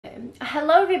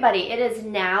Hello everybody, it is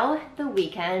now the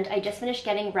weekend. I just finished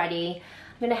getting ready.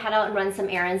 I'm gonna head out and run some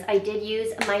errands. I did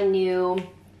use my new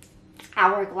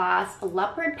Hourglass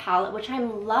leopard palette, which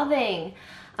I'm loving.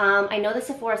 I know the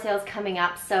Sephora sale is coming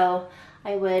up, so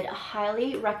I would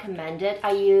highly recommend it.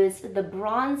 I used the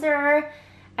bronzer,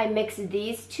 I mixed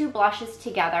these two blushes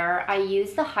together. I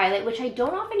used the highlight, which I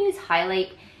don't often use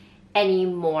highlight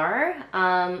anymore.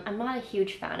 I'm not a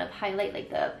huge fan of highlight, like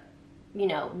the, you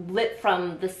know, lit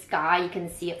from the sky. You can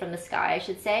see it from the sky, I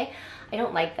should say. I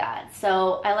don't like that.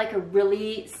 So I like a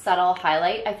really subtle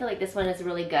highlight. I feel like this one is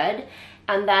really good.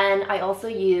 And then I also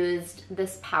used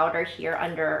this powder here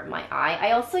under my eye.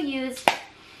 I also used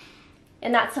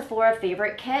in that Sephora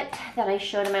favorite kit that I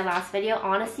showed in my last video.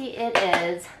 Honestly, it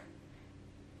is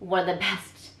one of the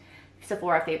best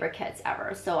Sephora favorite kits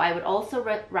ever. So I would also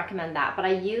recommend that. But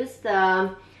I used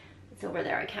the, it's over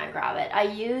there, I can't grab it. I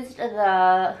used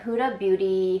the Huda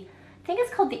Beauty, I think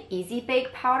it's called the Easy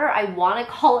Bake powder. I want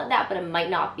to call it that, but it might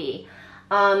not be.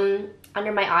 Under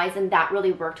my eyes, and that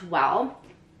really worked well.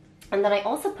 And then I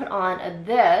also put on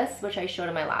this, which I showed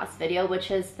in my last video, which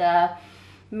is the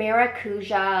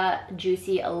Maracuja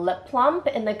Juicy Lip Plump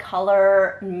in the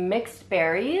color Mixed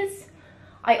Berries.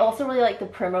 I also really like the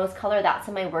Primrose color. That's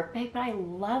in my work bag, but I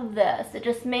love this. It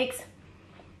just makes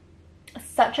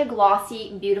such a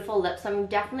glossy, beautiful lip. So I'm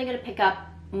definitely going to pick up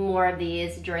more of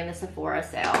these during the Sephora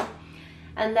sale.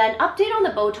 And then update on the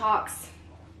Botox.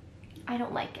 I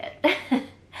don't like it.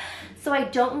 So I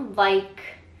don't like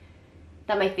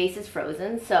that my face is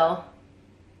frozen. So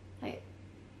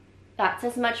that's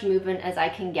as much movement as I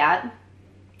can get.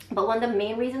 But one of the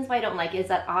main reasons why I don't like it is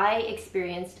that I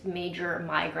experienced major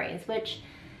migraines, which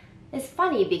is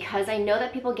funny because I know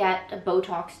that people get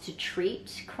Botox to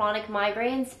treat chronic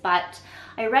migraines, but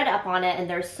I read up on it and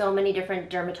there's so many different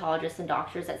dermatologists and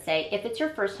doctors that say if it's your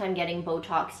first time getting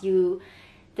Botox,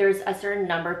 there's a certain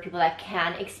number of people that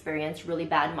can experience really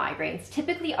bad migraines,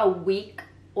 typically a week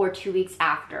or 2 weeks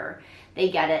after they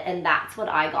get it, and that's what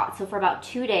I got. So for about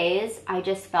 2 days, I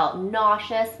just felt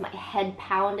nauseous, my head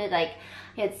pounded, like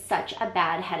I had such a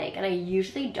bad headache, and I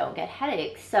usually don't get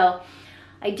headaches. So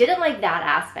I didn't like that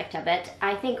aspect of it.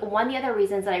 I think one of the other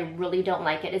reasons that I really don't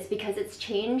like it is because it's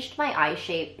changed my eye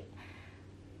shape.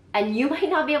 And you might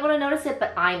not be able to notice it,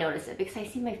 but I notice it because I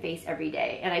see my face every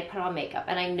day and I put on makeup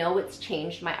and I know it's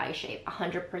changed my eye shape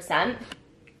 100%.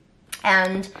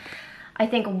 And I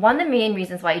think one of the main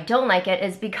reasons why I don't like it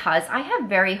is because I have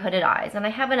very hooded eyes and I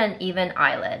have an uneven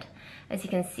eyelid. As you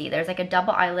can see, there's like a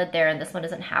double eyelid there and this one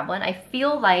doesn't have one. I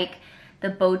feel like the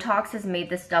Botox has made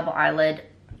this double eyelid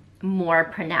more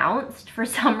pronounced for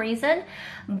some reason.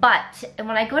 But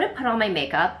when I go to put on my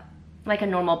makeup, like a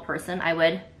normal person, I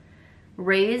would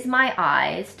raise my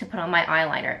eyes to put on my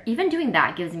eyeliner. Even doing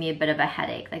that gives me a bit of a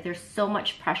headache. Like there's so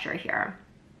much pressure here.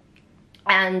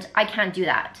 And I can't do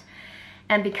that.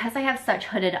 And because I have such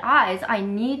hooded eyes, I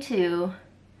need to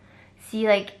see,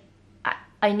 like,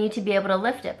 I need to be able to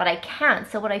lift it, but I can't.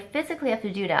 So what I physically have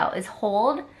to do now is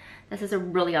hold, this is a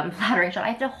really unflattering shot, I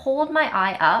have to hold my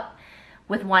eye up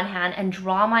with one hand and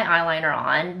draw my eyeliner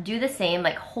on, do the same,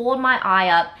 like hold my eye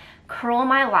up, curl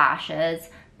my lashes,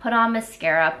 put on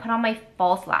mascara, put on my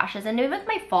false lashes. And even with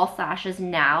my false lashes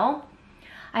now,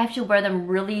 I have to wear them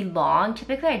really long.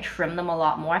 Typically I trim them a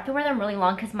lot more. I have to wear them really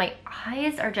long because my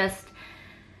eyes are just,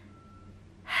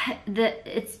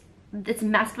 it's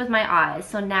messed with my eyes.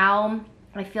 So now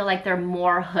I feel like they're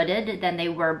more hooded than they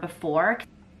were before,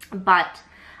 but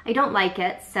I don't like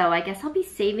it. So I guess I'll be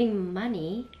saving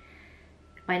money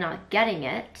by not getting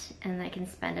it, and I can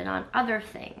spend it on other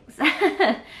things.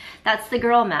 That's the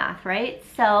girl math, right?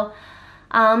 So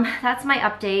that's my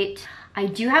update. I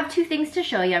do have 2 things to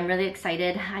show you. I'm really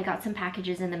excited. I got some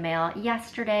packages in the mail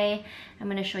yesterday. I'm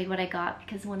going to show you what I got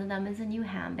because one of them is a new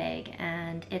handbag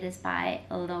and it is by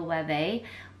Loewe,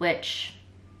 which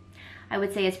I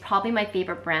would say is probably my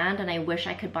favorite brand, and I wish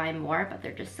I could buy more, but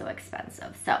they're just so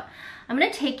expensive. So I'm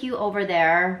going to take you over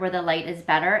there where the light is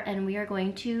better and we are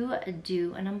going to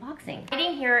do an unboxing.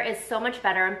 Lighting here is so much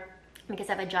better because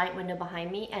I have a giant window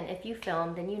behind me, and if you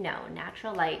film, then you know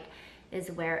natural light is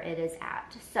where it is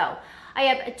at. So I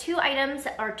have 2 items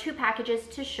or 2 packages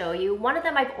to show you. One of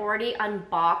them I've already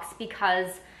unboxed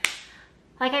because,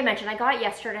 like I mentioned, I got it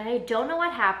yesterday and I don't know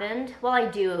what happened. Well, I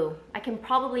do. I can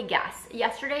probably guess.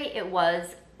 Yesterday it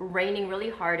was raining really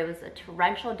hard. It was a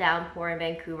torrential downpour in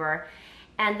Vancouver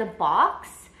and the box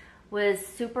was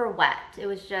super wet. It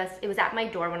was at my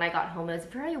door when I got home. It was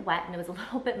very wet and it was a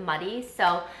little bit muddy.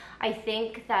 So I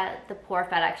think that the poor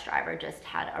FedEx driver just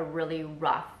had a really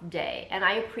rough day. And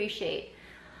I appreciate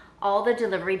all the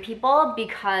delivery people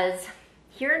because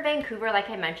Here in Vancouver, like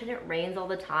I mentioned, it rains all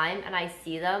the time, and I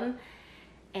see them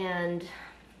and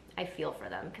I feel for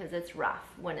them because it's rough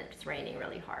when it's raining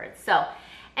really hard. So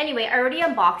anyway, I already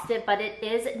unboxed it, but it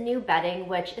is new bedding,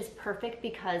 which is perfect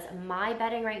because my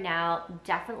bedding right now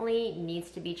definitely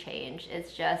needs to be changed.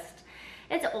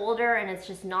 It's older and it's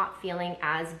just not feeling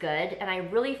as good. And I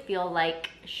really feel like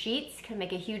sheets can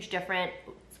make a huge difference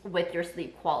with your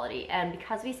sleep quality. And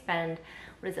because we spend,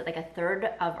 what is it, like a third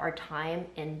of our time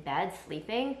in bed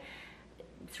sleeping,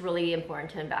 it's really important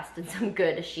to invest in some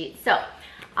good sheets. So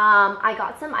I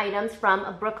got some items from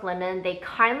Brooklinen. They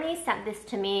kindly sent this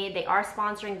to me. They are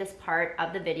sponsoring this part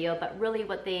of the video, but really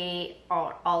what they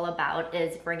are all about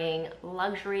is bringing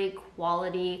luxury,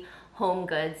 quality home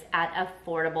goods at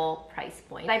affordable price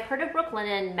point. I've heard of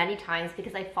Brooklinen many times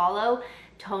because I follow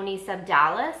Tony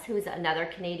Sabdalis, who's another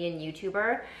Canadian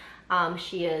YouTuber.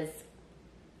 She is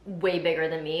way bigger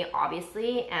than me,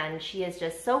 obviously, and she is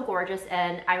just so gorgeous.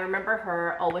 And I remember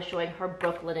her always showing her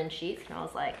Brooklinen sheets, and I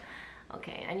was like,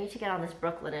 okay, I need to get on this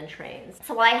Brooklinen train.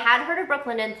 So while I had heard of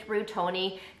Brooklinen through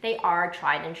Tony, they are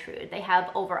tried and true. They have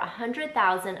over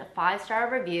 100,000 five-star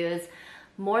reviews,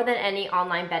 more than any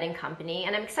online bedding company.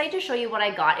 And I'm excited to show you what I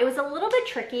got. It was a little bit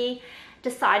tricky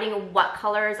deciding what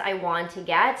colors I want to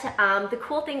get. The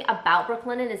cool thing about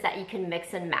Brooklinen is that you can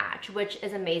mix and match, which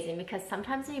is amazing because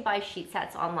sometimes when you buy sheet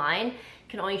sets online, you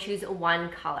can only choose one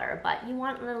color, but you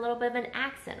want a little bit of an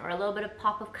accent or a little bit of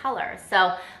pop of color.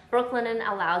 So Brooklinen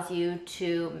allows you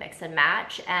to mix and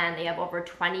match, and they have over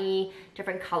 20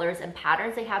 different colors and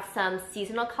patterns. They have some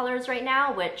seasonal colors right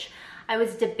now, which I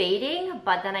was debating,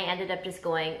 but then I ended up just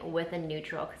going with a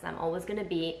neutral because I'm always gonna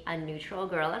be a neutral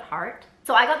girl at heart.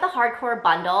 So I got the hardcore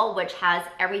bundle, which has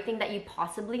everything that you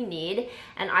possibly need.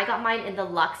 And I got mine in the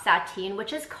Luxe Sateen,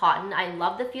 which is cotton. I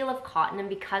love the feel of cotton. And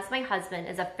because my husband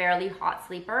is a fairly hot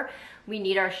sleeper, we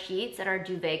need our sheets and our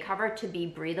duvet cover to be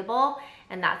breathable.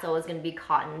 And that's always gonna be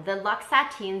cotton. The Luxe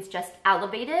Sateen's just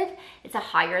elevated. It's a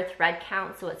higher thread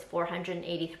count, so it's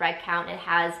 480 thread count. It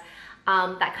has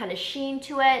that kind of sheen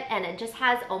to it, and it just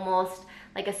has almost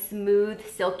like a smooth,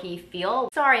 silky feel.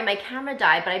 Sorry, my camera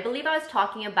died, but I believe I was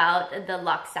talking about the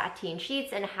Luxe Sateen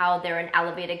sheets and how they're an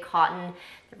elevated cotton.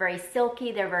 They're very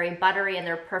silky, they're very buttery, and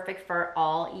they're perfect for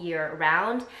all year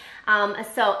round.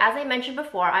 So as I mentioned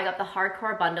before, I got the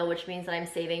hardcore bundle, which means that I'm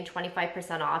saving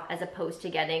 25% off as opposed to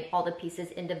getting all the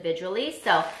pieces individually.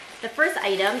 So the first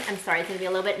item, I'm sorry, it's gonna be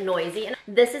a little bit noisy.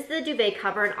 This is the duvet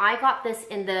cover, and I got this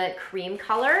in the cream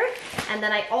color. And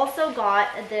then I also got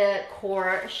the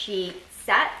core sheet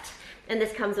set. And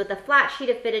this comes with a flat sheet,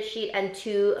 a fitted sheet, and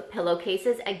 2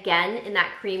 pillowcases, again in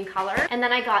that cream color. And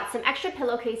then I got some extra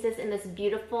pillowcases in this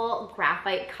beautiful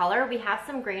graphite color. We have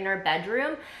some gray in our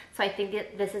bedroom, so I think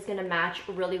that this is gonna match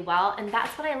really well. And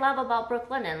that's what I love about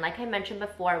Brooklinen. Like I mentioned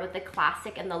before, with the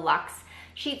classic and the luxe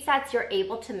sheet sets, you're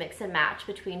able to mix and match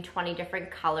between 20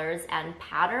 different colors and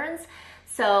patterns.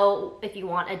 So if you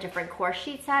want a different core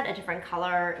sheet set, a different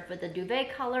color for the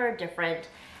duvet color, different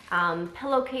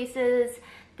pillowcases,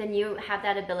 then you have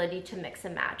that ability to mix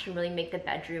and match and really make the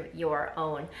bedroom your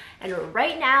own. And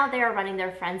right now they are running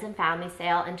their friends and family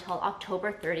sale until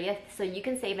October 30th, so you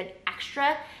can save an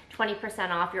extra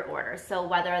 20% off your order. So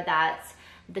whether that's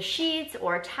the sheets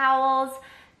or towels,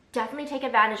 definitely take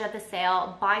advantage of the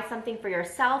sale. Buy something for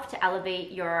yourself to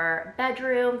elevate your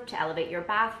bedroom, to elevate your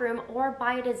bathroom, or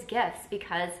buy it as gifts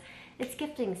because it's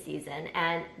gifting season,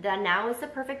 and then now is the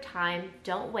perfect time.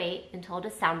 Don't wait until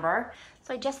December.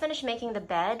 So I just finished making the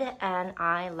bed and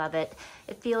I love it.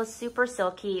 It feels super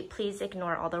silky. Please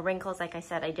ignore all the wrinkles. Like I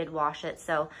said, I did wash it,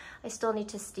 so I still need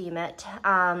to steam it.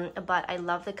 But I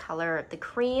love the color, the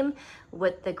cream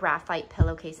with the graphite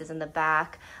pillowcases in the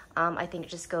back. I think it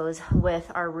just goes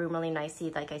with our room really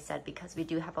nicely, like I said, because we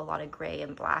do have a lot of gray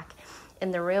and black in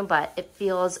the room, but it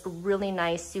feels really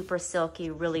nice, super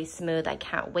silky, really smooth. I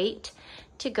can't wait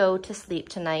to go to sleep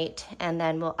tonight, and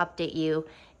then we'll update you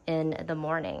in the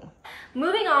morning.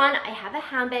 Moving on, I have a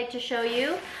handbag to show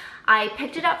you. I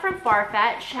picked it up from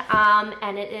Farfetch,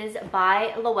 and it is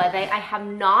by Loewe. I have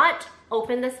not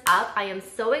opened this up. I am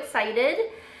so excited.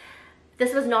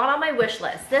 This was not on my wish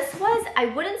list. This was, I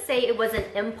wouldn't say it was an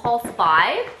impulse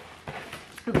buy,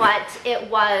 but it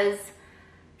was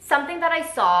something that I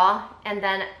saw and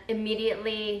then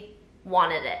immediately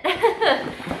wanted it.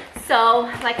 So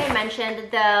like I mentioned,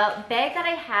 the bag that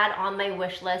I had on my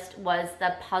wish list was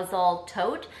the puzzle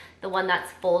tote, the one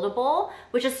that's foldable,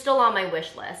 which is still on my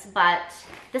wish list, but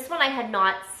this one I had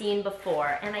not seen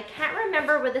before, and I can't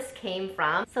remember where this came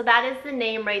from. So that is the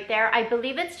name right there. I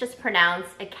believe it's just pronounced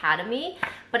Academy,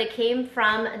 but it came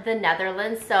from the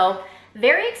Netherlands. So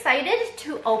very excited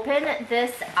to open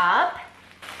this up.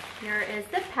 Here is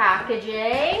the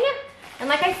packaging. And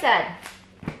like I said,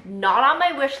 not on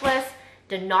my wish list.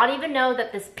 Did not even know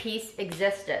that this piece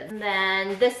existed. And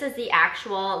then this is the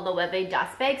actual Loewe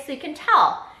dust bag. So you can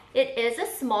tell it is a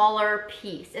smaller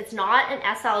piece. It's not an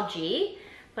SLG,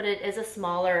 but it is a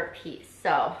smaller piece.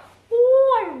 So, ooh,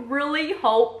 I really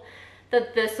hope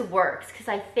that this works because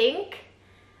I think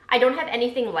I don't have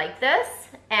anything like this.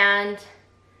 And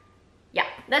yeah,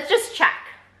 let's just check.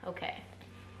 Okay.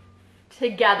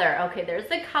 Together. Okay, there's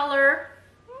the color.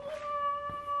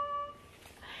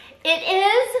 It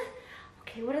is,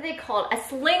 okay, what are they called? A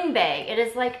sling bag. It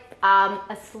is like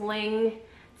a sling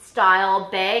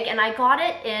style bag, and I got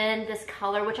it in this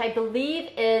color, which I believe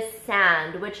is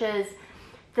sand, which is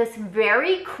this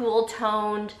very cool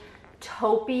toned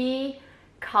taupey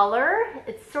color.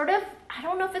 It's sort of, I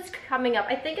don't know if it's coming up.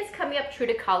 I think it's coming up true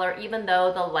to color, even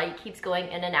though the light keeps going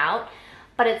in and out,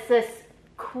 but it's this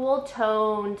cool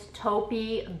toned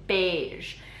taupey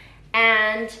beige,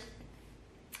 and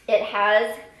it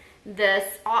has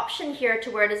this option here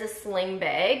to where it is a sling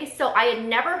bag. So I had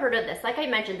never heard of this. Like I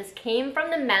mentioned, this came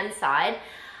from the men's side,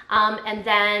 and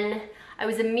then I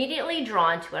was immediately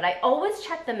drawn to it. I always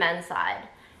check the men's side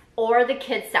or the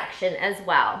kids section as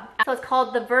well. So it's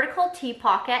called the Vertical Tea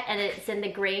Pocket, and it's in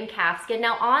the grain calfskin.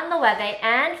 Now on Loewe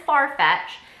and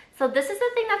Farfetch, so this is the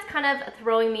thing that's kind of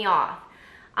throwing me off.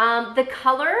 The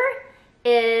color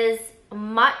is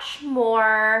much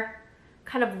more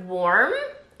kind of warm.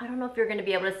 I don't know if you're going to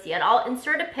be able to see it. I'll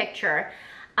insert a picture,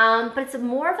 but it's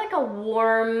more of like a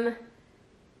warm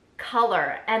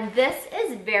color, and this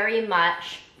is very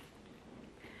much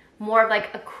more of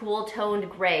like a cool toned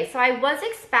gray. So I was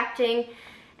expecting,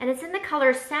 and it's in the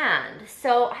color sand.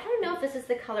 So I don't know if this is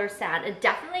the color sand. It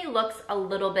definitely looks a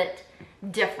little bit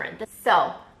different.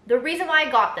 So the reason why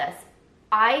I got this,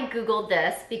 I Googled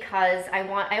this because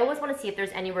I always want to see if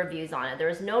there's any reviews on it. There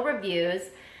was no reviews.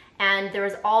 And there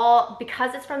was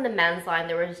because it's from the men's line,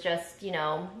 there was just, you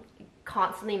know,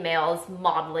 constantly males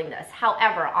modeling this.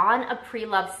 However, on a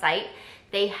pre-loved site,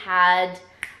 they had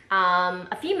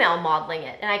a female modeling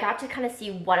it. And I got to kind of see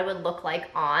what it would look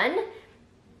like on.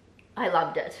 I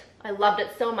loved it. I loved it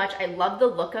so much. I loved the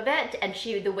look of it. And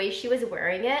the way she was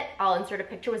wearing it, I'll insert a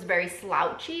picture, was very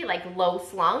slouchy, like low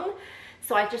slung.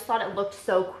 So I just thought it looked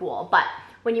so cool. But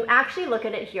when you actually look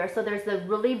at it here, so there's the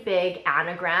really big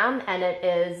anagram, and it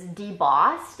is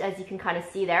debossed, as you can kind of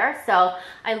see there. So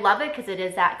I love it because it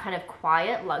is that kind of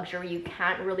quiet luxury. You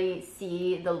can't really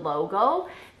see the logo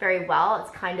very well.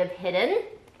 It's kind of hidden.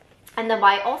 And then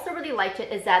why I also really liked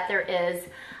it is that there is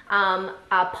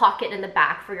a pocket in the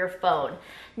back for your phone.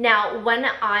 Now, when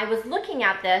I was looking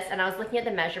at this and I was looking at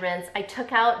the measurements, I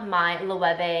took out my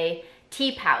Loewe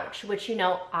tea pouch, which you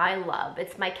know I love.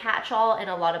 It's my catch-all in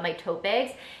a lot of my tote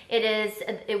bags.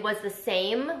 It was the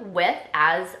same width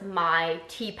as my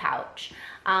tea pouch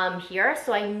here.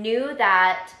 So I knew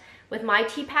that with my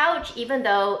tea pouch, even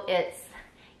though it's,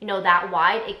 you know, that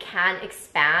wide, it can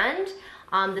expand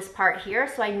this part here.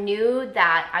 So I knew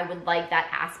that I would like that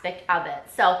aspect of it.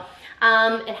 So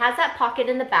it has that pocket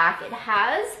in the back. It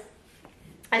has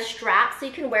a strap, so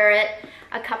you can wear it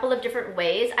a couple of different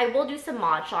ways. I will do some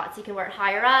mod shots. You can wear it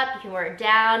higher up, you can wear it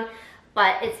down,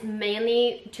 but it's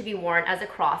mainly to be worn as a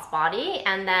crossbody.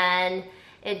 And then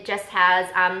it just has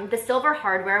the silver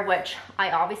hardware, which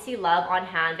I obviously love on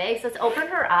handbags. Let's open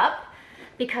her up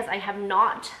because I have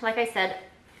not, like I said,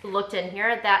 looked in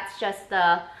here. That's just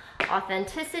the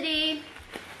authenticity.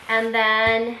 And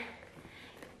then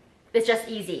it's just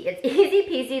easy. It's easy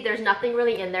peasy. There's nothing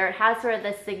really in there. It has sort of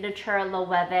the signature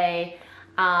Loewe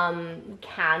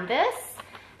canvas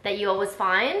that you always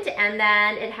find. And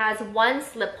then it has one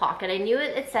slip pocket. I knew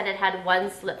it said it had one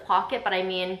slip pocket, but I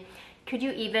mean, could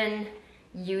you even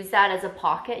use that as a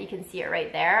pocket? You can see it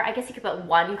right there. I guess you could put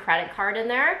one credit card in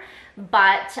there,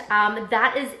 but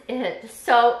that is it.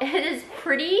 So it is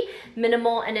pretty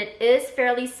minimal and it is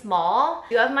fairly small.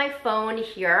 You have my phone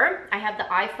here. I have the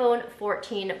iPhone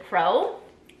 14 Pro.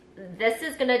 This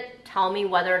is gonna tell me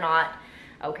whether or not,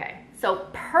 okay, so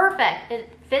perfect.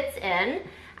 It fits in.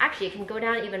 Actually, it can go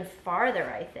down even farther,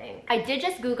 I think. I did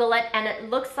just Google it and it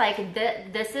looks like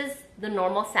this is the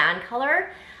normal sand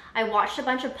color. I watched a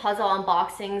bunch of puzzle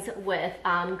unboxings with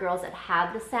girls that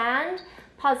had the sand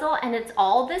puzzle, and it's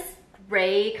all this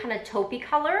gray kind of taupey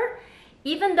color,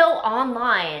 even though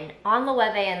online, on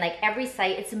Loewe and like every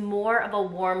site, it's more of a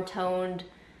warm toned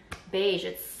beige.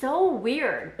 It's so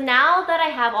weird. Now that I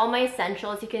have all my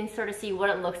essentials, you can sort of see what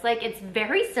it looks like. It's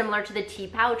very similar to the tea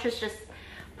pouch. It's just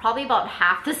probably about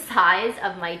half the size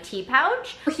of my tea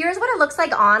pouch. Here's what it looks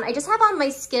like on. I just have on my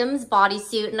Skims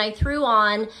bodysuit and I threw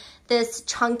on this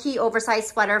chunky oversized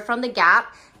sweater from the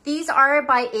Gap. These are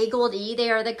by A Gold E. They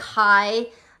are the Kai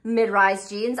mid-rise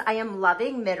jeans. I am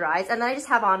loving mid-rise, and then I just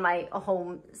have on my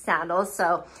home sandals,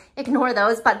 so ignore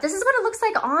those. But this is what it looks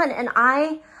like on, and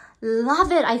I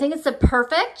love it. I think it's the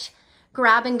perfect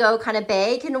grab and go kind of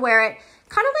bag. You can wear it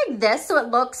kind of like this, so it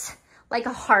looks like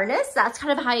a harness. That's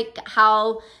kind of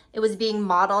how it was being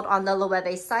modeled on the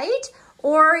Loewe site.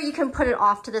 Or you can put it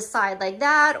off to the side like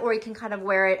that, or you can kind of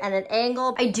wear it at an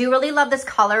angle. I do really love this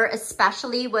color,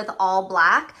 especially with all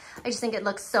black. I just think it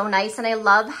looks so nice, and I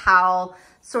love how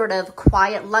sort of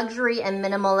quiet luxury and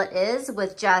minimal it is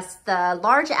with just the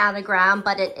large anagram,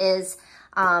 but it is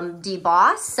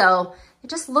debossed, so it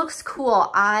just looks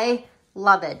cool. I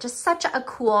love it. Just such a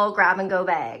cool grab and go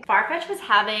bag. Farfetch was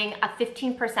having a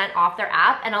 15% off their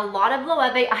app, and a lot of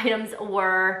Loewe items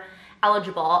were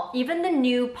eligible. Even the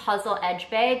new puzzle edge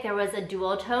bag, there was a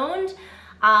dual toned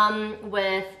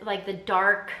with like the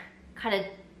dark kind of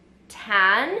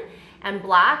tan and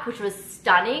black, which was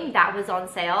stunning. That was on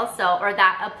sale, so, or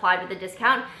that applied with the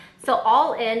discount. So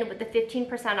all in with the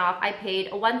 15% off, I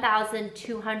paid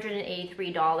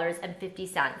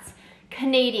 $1,283.50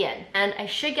 Canadian. And I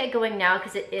should get going now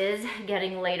because it is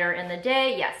getting later in the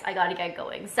day. Yes, I gotta get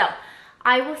going. So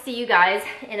I will see you guys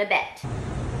in a bit.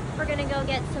 We're gonna go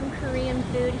get some Korean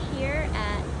food here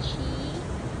at Chi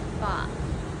Bop.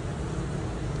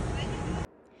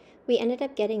 We ended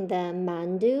up getting the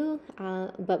mandu,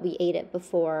 but we ate it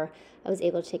before I was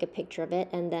able to take a picture of it,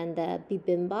 and then the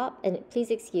bibimbap, and please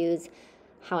excuse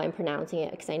how I'm pronouncing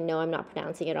it because I know I'm not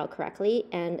pronouncing it all correctly,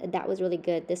 and that was really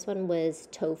good. This one was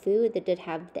tofu. They did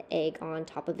have the egg on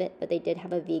top of it, but they did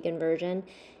have a vegan version.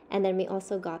 And then we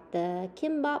also got the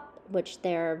kimbap, which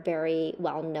they're very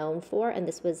well known for, and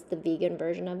this was the vegan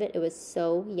version of it. It was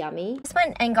so yummy. Just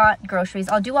went and got groceries.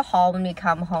 I'll do a haul when we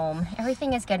come home.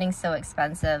 Everything is getting so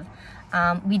expensive.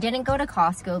 We didn't go to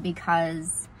Costco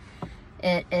because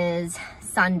it is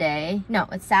Sunday. No,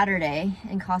 it's Saturday,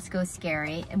 and Costco's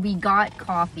scary. We got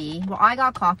coffee. Well, I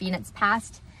got coffee, and it's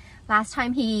past last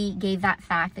time he gave that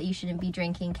fact that you shouldn't be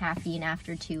drinking caffeine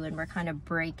after 2, and we're kind of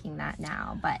breaking that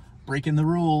now, but breaking the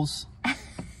rules.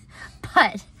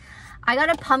 But I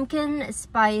got a pumpkin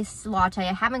spice latte.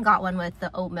 I haven't got one with the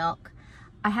oat milk.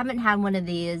 I haven't had one of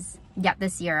these yet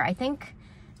this year. I think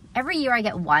every year I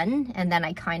get one, and then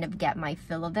I kind of get my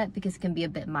fill of it because it can be a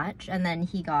bit much. And then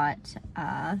he got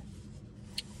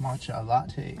matcha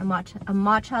latte. A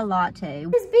matcha latte.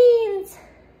 There's beans.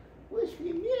 Wish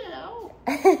me meow.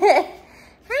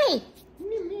 Hi.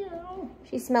 Meow.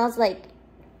 She smells like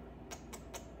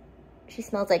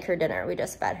her dinner. We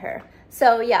just fed her.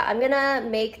 So yeah, I'm gonna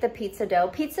make the pizza dough.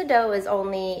 Pizza dough is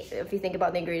only, if you think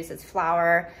about the ingredients, it's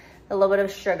flour, a little bit of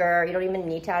sugar. You don't even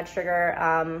need to add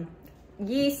sugar.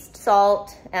 Yeast,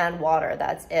 salt, and water.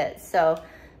 That's it. So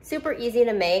super easy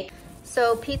to make.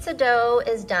 So pizza dough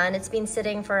is done. It's been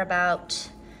sitting for about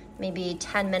maybe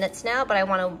 10 minutes now, but I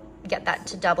want to get that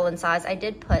to double in size. I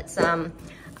did put some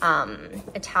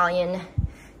Italian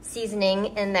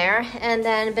seasoning in there, and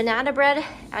then banana bread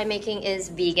I'm making is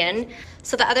vegan.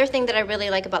 So the other thing that I really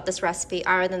like about this recipe,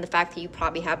 other than the fact that you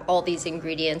probably have all these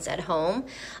ingredients at home,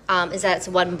 is that it's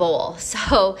one bowl.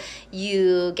 So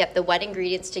you get the wet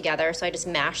ingredients together. So I just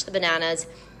mash the bananas,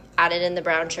 added in the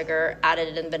brown sugar,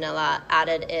 added in vanilla,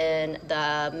 added in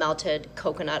the melted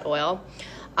coconut oil,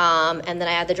 and then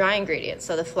I add the dry ingredients.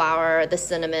 So the flour, the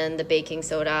cinnamon, the baking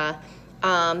soda.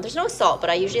 There's no salt, but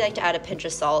I usually like to add a pinch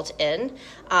of salt in.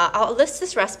 I'll list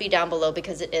this recipe down below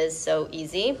because it is so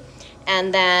easy.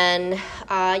 And then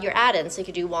your add-ins, so you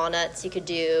could do walnuts, you could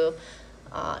do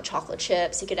chocolate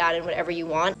chips, you could add in whatever you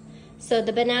want. So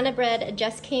the banana bread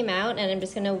just came out, and I'm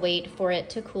just gonna wait for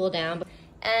it to cool down.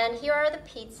 And here are the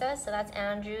pizzas. So that's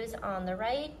Andrew's on the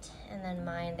right, and then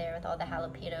mine there with all the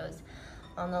jalapenos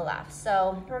on the left.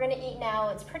 So we're gonna eat now.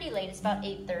 It's pretty late, it's about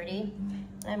 8:30.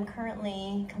 I'm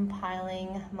currently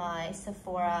compiling my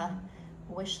Sephora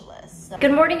wish list. So.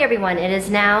 Good morning, everyone. It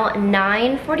is now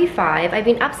 9:45. I've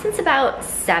been up since about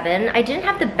 7. I didn't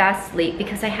have the best sleep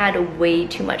because I had way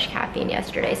too much caffeine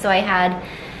yesterday. So I had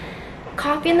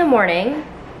coffee in the morning.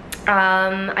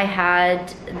 I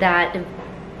had that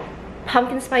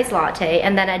pumpkin spice latte,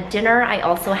 and then at dinner I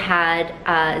also had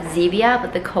Zevia,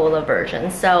 but the cola version.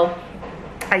 So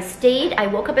I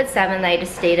woke up at 7, I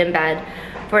just stayed in bed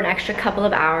for an extra couple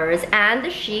of hours. And the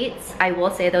sheets, I will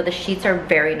say though, the sheets are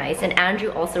very nice, and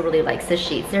Andrew also really likes the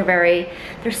sheets.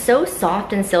 They're so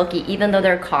soft and silky, even though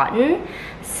they're cotton.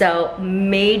 So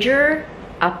major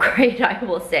upgrade, I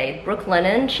will say.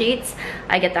 Brooklinen sheets,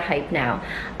 I get the hype now.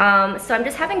 So I'm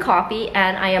just having coffee,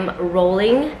 and I am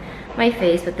rolling my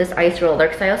face with this ice roller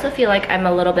because I also feel like I'm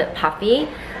a little bit puffy.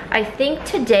 I think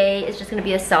today is just gonna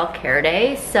be a self-care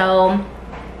day, so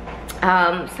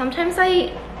Sometimes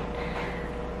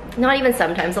not even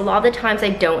sometimes, a lot of the times I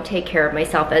don't take care of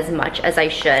myself as much as I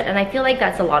should, and I feel like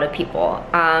that's a lot of people.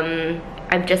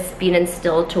 I've just been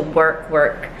instilled to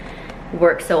work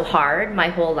so hard my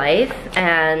whole life,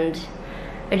 and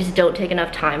I just don't take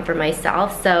enough time for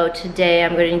myself. So today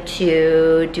I'm going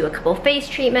to do a couple face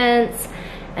treatments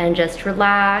and just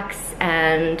relax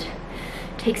and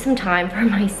take some time for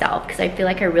myself because I feel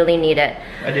like I really need it.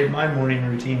 I did my morning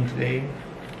routine today.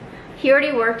 He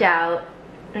already worked out,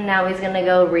 and now he's gonna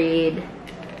go read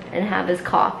and have his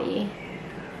coffee.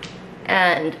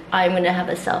 And I'm gonna have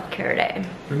a self-care day.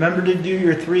 Remember to do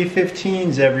your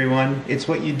 3:15s, everyone. It's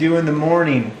what you do in the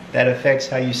morning that affects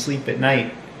how you sleep at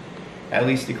night, at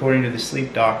least according to the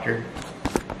sleep doctor.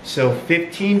 So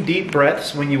 15 deep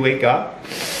breaths when you wake up,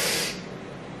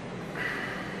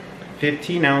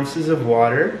 15 ounces of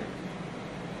water,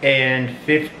 and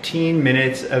 15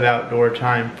 minutes of outdoor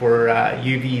time for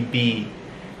UVB,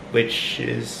 which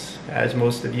is, as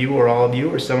most of you or all of you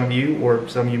or some of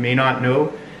you may not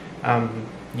know,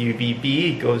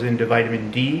 UVB goes into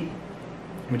vitamin D,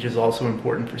 which is also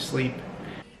important for sleep.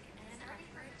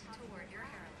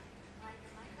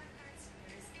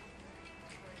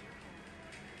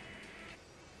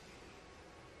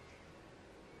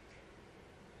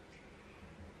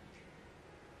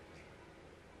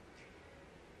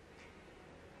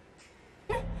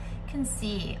 Can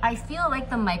see, I feel like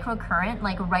the microcurrent,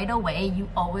 like right away you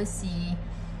always see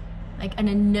like an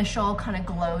initial kind of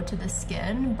glow to the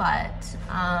skin, but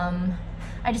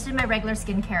I just did my regular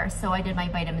skincare. So I did my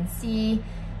vitamin C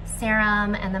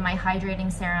serum, and then my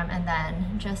hydrating serum, and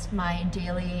then just my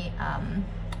daily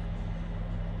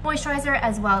moisturizer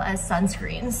as well as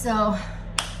sunscreen. So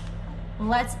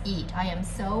let's eat. I am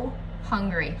so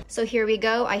hungry. So here we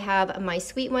go. I have my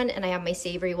sweet one and I have my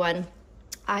savory one.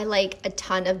 I like a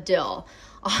ton of dill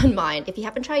on mine. If you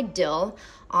haven't tried dill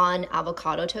on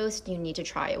avocado toast, you need to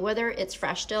try it, whether it's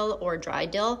fresh dill or dry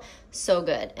dill. So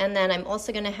good. And then I'm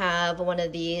also gonna have one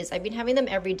of these. I've been having them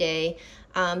every day,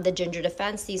 the Ginger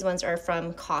Defense. These ones are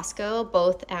from Costco.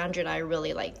 Both Andrew and I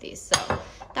really like these. So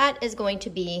that is going to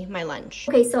be my lunch.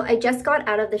 Okay, so I just got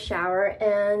out of the shower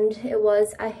and it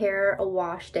was a hair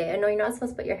wash day. I know you're not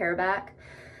supposed to put your hair back,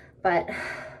 but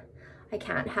I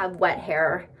can't have wet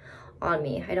hair on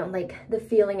me. I don't like the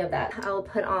feeling of that. I'll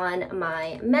put on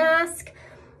my mask.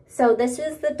 So this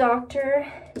is the Dr.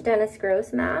 Dennis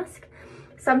Gross mask.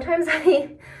 Sometimes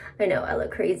I know I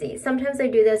look crazy. Sometimes I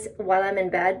do this while I'm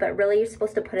in bed, but really you're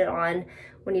supposed to put it on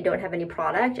when you don't have any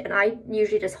product. And I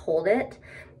usually just hold it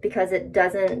because it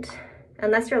doesn't,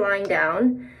 unless you're lying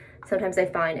down, sometimes I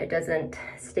find it doesn't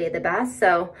stay the best.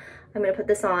 So I'm gonna put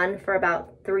this on for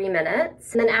about 3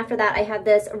 minutes. And then after that, I have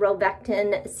this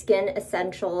Rovectin Skin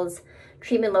Essentials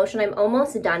treatment lotion. I'm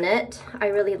almost done it. I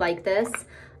really like this.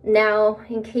 Now,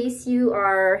 in case you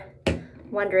are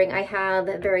wondering, I have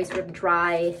very sort of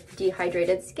dry,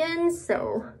 dehydrated skin.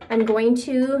 So I'm going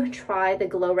to try the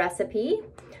Glow recipe.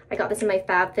 I got this in my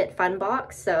FabFitFun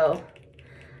box. So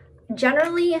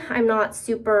generally, I'm not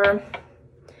super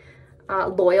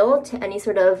loyal to any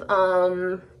sort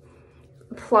of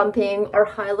plumping or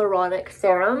hyaluronic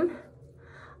serum.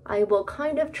 I will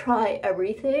kind of try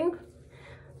everything.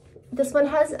 This one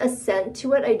has a scent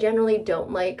to it. I generally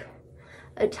don't like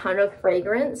a ton of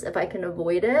fragrance if I can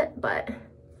avoid it, but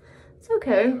it's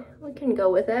okay. We can go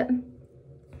with it.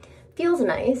 Feels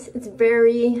nice. It's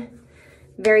very,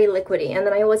 very liquidy. And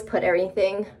then I always put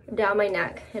everything down my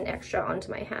neck and extra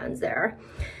onto my hands there.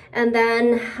 And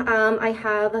then I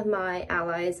have my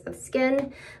Allies of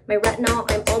Skin, my retinol.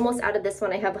 I'm almost out of this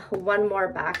one. I have one more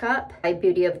backup by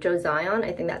Beauty of Joseon.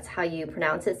 I think that's how you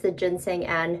pronounce it. It's the ginseng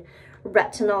and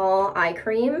retinol eye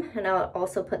cream, and I'll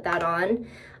also put that on.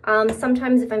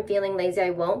 Sometimes if I'm feeling lazy,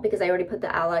 I won't because I already put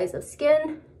the Allies of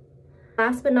Skin.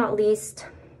 Last but not least,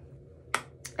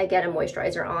 I get a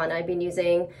moisturizer on. I've used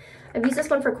this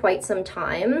one for quite some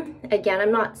time. Again,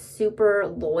 I'm not super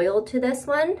loyal to this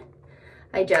one.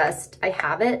 I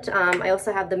have it. I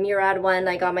also have the Murad one.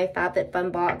 I got my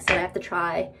FabFitFun box and I have to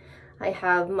try. I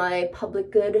have my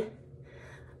Public Good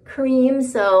cream,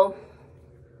 so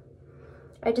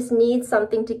I just need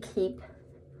something to keep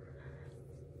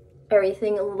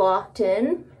everything locked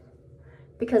in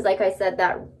because like I said,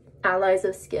 that Allies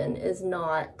of Skin is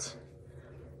not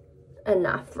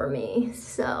enough for me.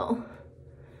 So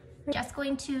I'm just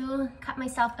going to cut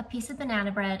myself a piece of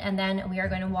banana bread and then we are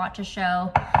going to watch a show.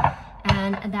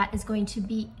 And that is going to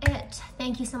be it.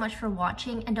 Thank you so much for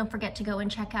watching. And don't forget to go and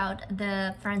check out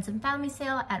the Friends and Family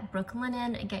sale at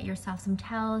Brooklinen and get yourself some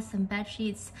towels, some bed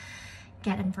sheets,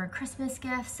 get them for Christmas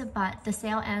gifts, but the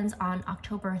sale ends on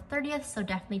October 30th, so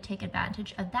definitely take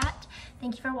advantage of that.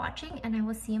 Thank you for watching, and I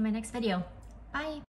will see you in my next video. Bye.